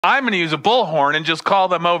I'm going to use a bullhorn and just call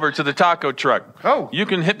them over to the taco truck. Oh. You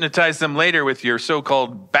can hypnotize them later with your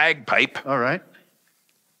so-called bagpipe. All right.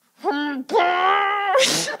 You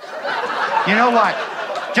know what?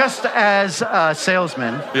 Just as a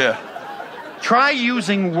salesman, Yeah. try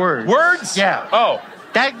using words. Words? Yeah. Oh.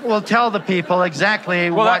 That will tell the people exactly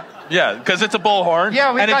what... Yeah, because it's a bullhorn.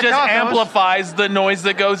 Yeah, and it just amplifies the noise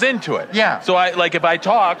that goes into it. Yeah. So if I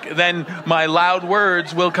talk, then my loud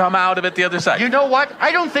words will come out of it the other side. You know what?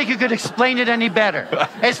 I don't think you could explain it any better.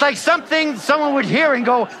 It's like something someone would hear and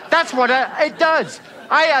go, that's what it does.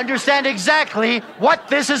 I understand exactly what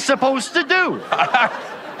this is supposed to do.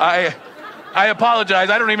 I apologize.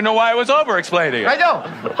 I don't even know why I was over-explaining it. I know.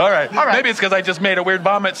 All right. All right. Maybe it's because I just made a weird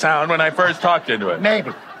vomit sound when I first talked into it.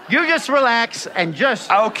 Maybe. You just relax and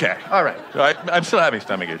just... Okay. All right. I'm still having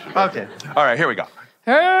stomach issues. Okay. All right, here we go.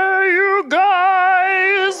 Hey, you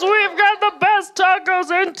guys! We've got the best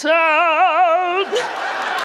tacos in town!